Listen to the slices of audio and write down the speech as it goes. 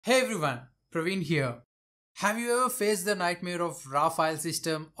Hey everyone, Praveen here. Have you ever faced the nightmare of raw file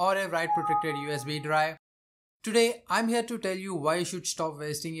system or a write protected USB drive? Today I'm here to tell you why you should stop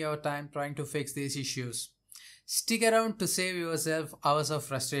wasting your time trying to fix these issues. Stick around to save yourself hours of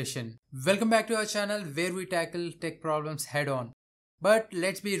frustration. Welcome back to our channel where we tackle tech problems head on. But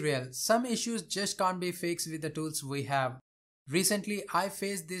let's be real, some issues just can't be fixed with the tools we have. Recently I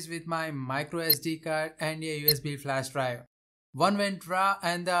faced this with my micro SD card and a USB flash drive. One went raw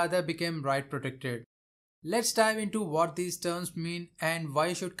and the other became write protected. Let's dive into what these terms mean and why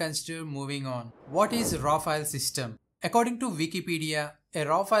you should consider moving on. What is raw file system? According to Wikipedia, a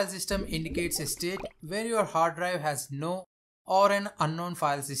raw file system indicates a state where your hard drive has no or an unknown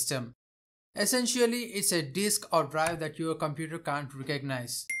file system. Essentially, it's a disk or drive that your computer can't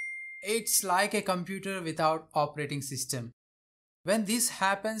recognize. It's like a computer without operating system. When this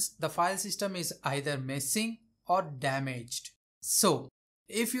happens, the file system is either missing or damaged. So,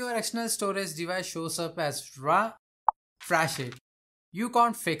 if your external storage device shows up as raw, trash it. You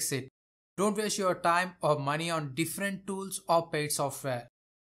can't fix it. Don't waste your time or money on different tools or paid software.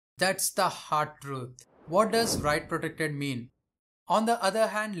 That's the hard truth. What does write protected mean? On the other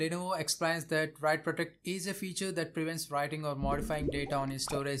hand, Lenovo explains that write protect is a feature that prevents writing or modifying data on a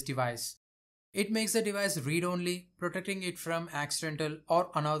storage device. It makes the device read-only, protecting it from accidental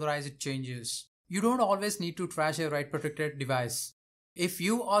or unauthorized changes. You don't always need to trash a write protected device. If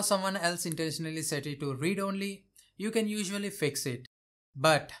you or someone else intentionally set it to read-only, you can usually fix it.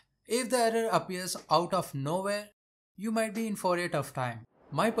 But if the error appears out of nowhere, you might be in for a tough time.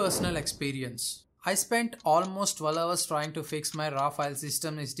 My personal experience. I spent almost 12 hours trying to fix my raw file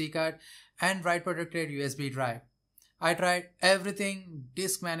system SD card and write protected USB drive. I tried everything: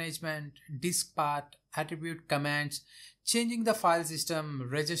 disk management, disk path, attribute commands, changing the file system,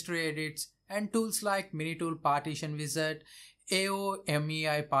 registry edits, and tools like MiniTool Partition Wizard,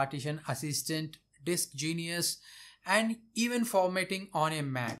 AOMEI Partition Assistant, Disk Genius, and even formatting on a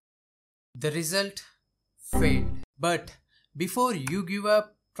Mac. The result? Failed. But before you give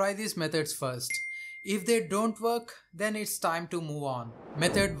up, try these methods first. If they don't work, then it's time to move on.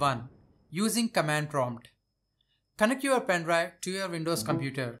 Method 1. Using command prompt. Connect your pen drive to your Windows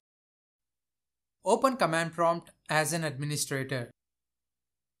computer. Open command prompt as an administrator.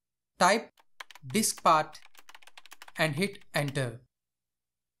 Type disk path and hit enter.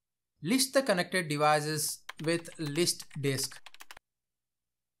 List the connected devices with list disk.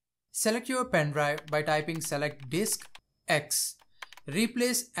 Select your pen drive by typing select disk X.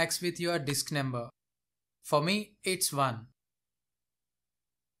 Replace X with your disk number. For me, it's 1.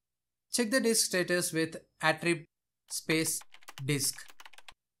 Check the disk status with attrib space disk.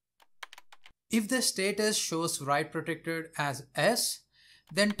 If the status shows write protected as S,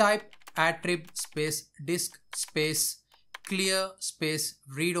 then type attrib space disk space clear space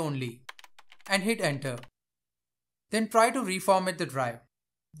read only and hit enter. Then try to reformat the drive.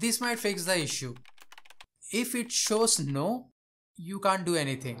 This might fix the issue. If it shows no, you can't do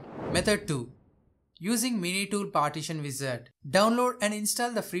anything. Method 2. Using MiniTool Partition Wizard. Download and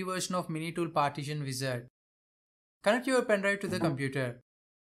install the free version of MiniTool Partition Wizard. Connect your pen drive to the computer.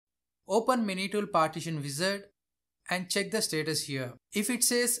 Open MiniTool Partition Wizard and check the status here. If it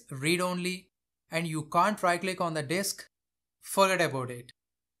says read only and you can't right click on the disk, forget about it.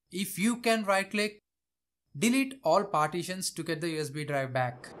 If you can right click, delete all partitions to get the USB drive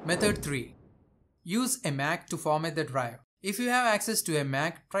back. Method 3. Use a Mac to format the drive. If you have access to a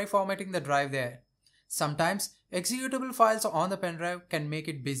Mac, try formatting the drive there. Sometimes executable files on the pen drive can make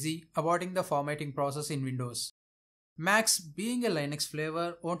it busy avoiding the formatting process in Windows. Macs, being a Linux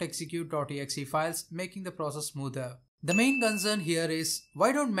flavor, won't execute .exe files, making the process smoother. The main concern here is,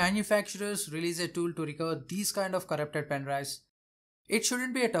 why don't manufacturers release a tool to recover these kind of corrupted pen drives? It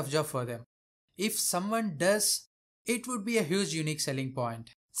shouldn't be a tough job for them. If someone does, it would be a huge unique selling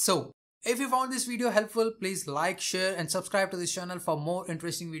point. So, if you found this video helpful, please like, share and subscribe to this channel for more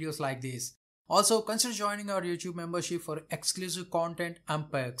interesting videos like this. Also, consider joining our YouTube membership for exclusive content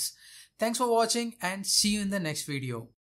and perks. Thanks for watching and see you in the next video.